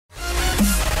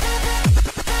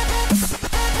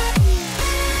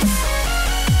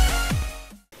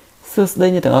សួស្តី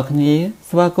អ្នកទាំងអស់គ្នា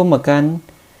ស្វាគមន៍មកកាន់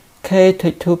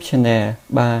YouTube Channel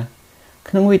បាទ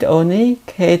ក្នុងវីដេអូនេះ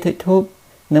YouTube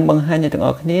នឹងបង្ហាញអ្នកទាំងអ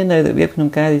ស់គ្នានៅរបៀបក្នុង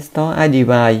ការ restore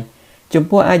iDevice ចំ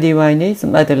ពោះ iDevice នេះសំ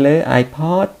ដៅទៅលើ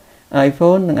iPod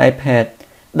iPhone និង iPad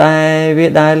ដែលវា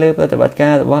ដើរលើប្រតិបត្តិកា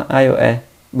ររបស់ iOS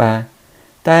បាទ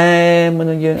តែម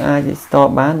នុស្សយើងអាច restore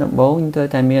បានដំបូងយើងត្រូវ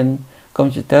តែមានកុំ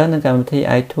ព្យូទ័រនិងកម្មវិធី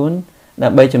iTunes ដើ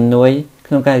ម្បីជំនួយ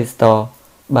ក្នុងការ restore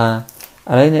បាទ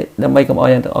ឥឡូវដើម្បីកុំឲ្យ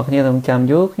អ្នកទាំងអស់គ្នារងចាំ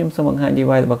យូរខ្ញុំសូមបង្ហាញ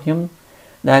device របស់ខ្ញុំ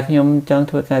ដែលខ្ញុំចង់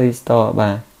ធ្វើការ restore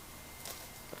បាទ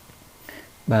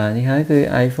នេះហើយគឺ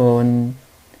iPhone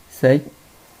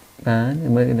 6បាទ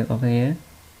មើលអ្នកទាំងអស់គ្នា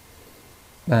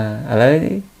បាទឥឡូវ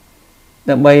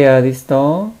ដើម្បី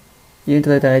restore យើងត្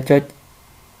រូវតែចុច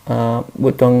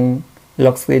ប៊ូតុង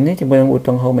lock screen នេះជាមួយនឹងប៊ូ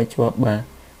តុង home ឲ្យជាប់បាទ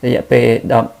រយៈពេល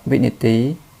10វិនាទីឥ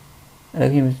ឡូវ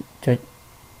ខ្ញុំចុច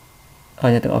ឲ្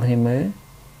យអ្នកទាំងអស់គ្នាមើល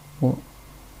1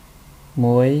 2 3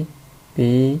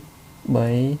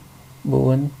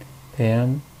 4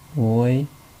 5 6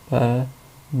 7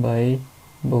 8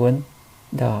 9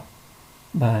 10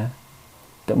បាទ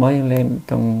តើមកយើងលេង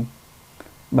តង់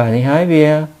បាទនេះហើយវា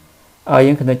ឲ្យ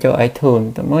យើងconnectចូល iTunes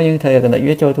តើមកយើងត្រូវconnect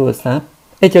វាចូលទូរស័ព្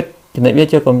ទចុចconnectវា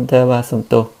ចូលកុំព្យូទ័របាទសំ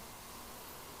ទោស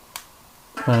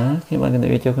បាទខ្ញុំបាន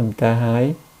connectវាចូលកុំព្យូទ័រហើយ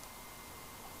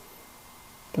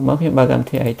តើមកខ្ញុំបើកកម្មវិ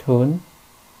ធី iTunes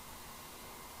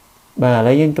បាទឥ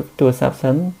ឡូវយើងទុកទូរស័ព្ទ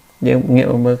សិនយើងងាក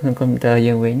មកមើលក្នុងកុំព្យូទ័រ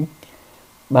យើងវិញ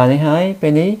បាទនេះហើយពេ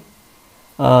លនេះ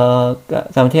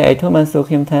កម្មវិធី iTunes បានសួរ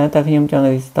ខ្ញុំថាតើខ្ញុំចង់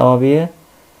restore វា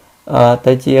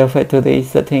ទៅជា factory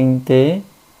setting ទេ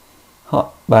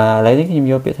បាទឥឡូវនេះខ្ញុំ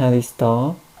យកពាក្យថា restore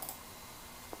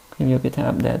ខ្ញុំយកពាក្យថា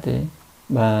update ទេ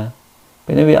បាទ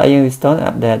ពេលនេះវាឲ្យយើង restore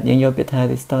update យើងយកពាក្យថា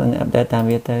restore និង update តាម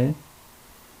វាទៅ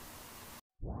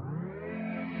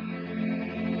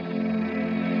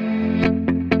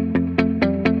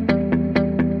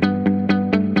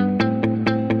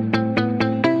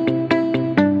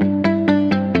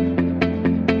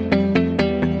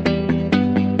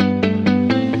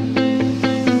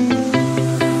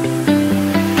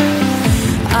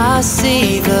I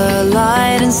see the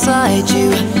light inside you,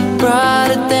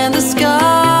 brighter than the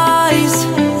skies.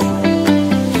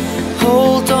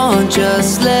 Hold on,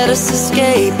 just let us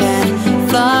escape and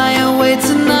fly away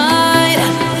tonight.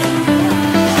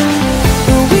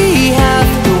 We have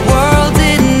the world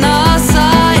in our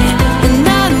sight, and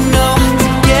I know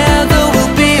together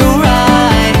we'll be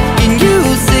alright. Can you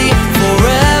see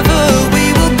forever we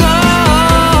will go?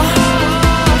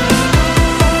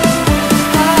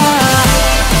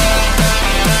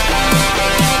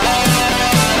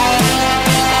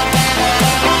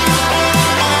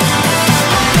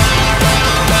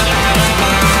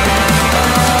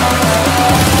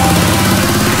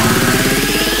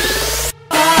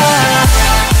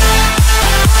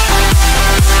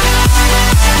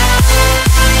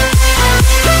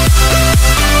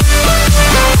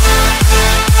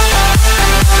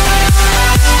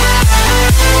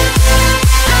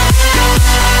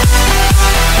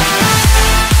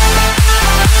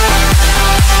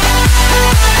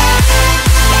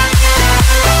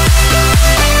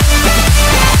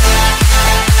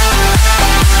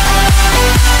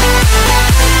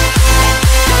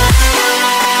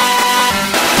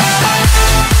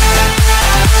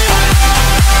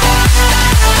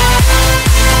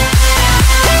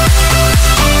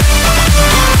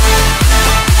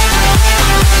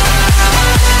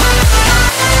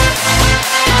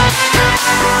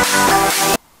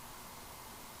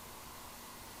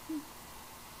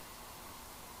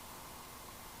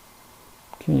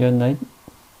ខ្ញុំយក next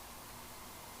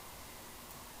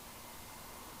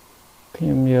ខ្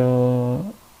ញុំយក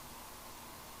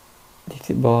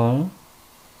disable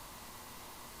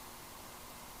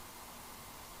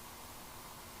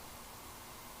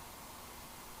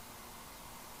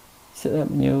set up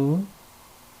new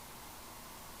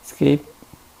skip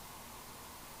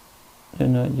do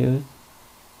not use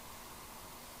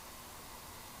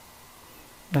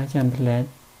បាទចាំ plate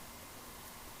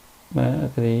បាទ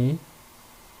agree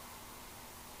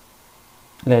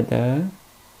letter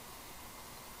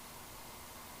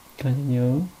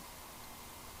continue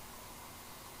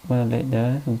បាទ letter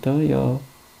សំទោសយក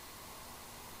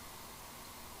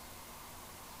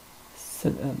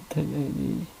set up tag id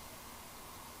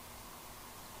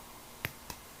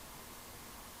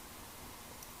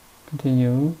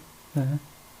continue បាទ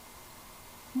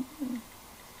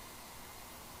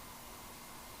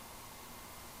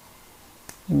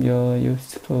ខ្ញុំយក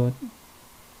use code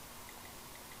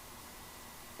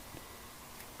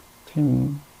ខ្ញុំ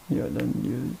យក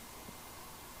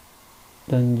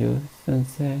don't use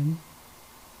sunset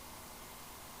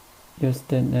your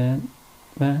standard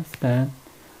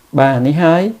បាទនេះ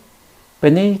ហើយពេ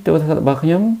លនេះទូរស័ព្ទរបស់ខ្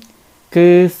ញុំគឺ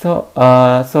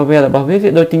software របស់វាគឺ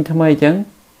ដូចទិញថ្មីអញ្ចឹង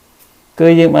គឺ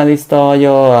យើងបាន install យ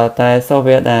កតែ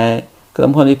software ដែលក្រុ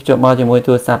មហ៊ុននេះភ្ជាប់មកជាមួយ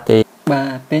ទូរស័ព្ទទេបា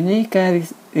ទពេលនេះការ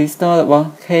install របស់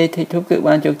KTube គឺ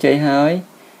បានជោគជ័យហើយ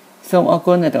សូមអរ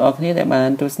គុណអ្នកទាំងអស់គ្នាដែលបាន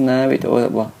ទស្សនាវីដេអូរ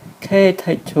បស់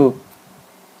KTube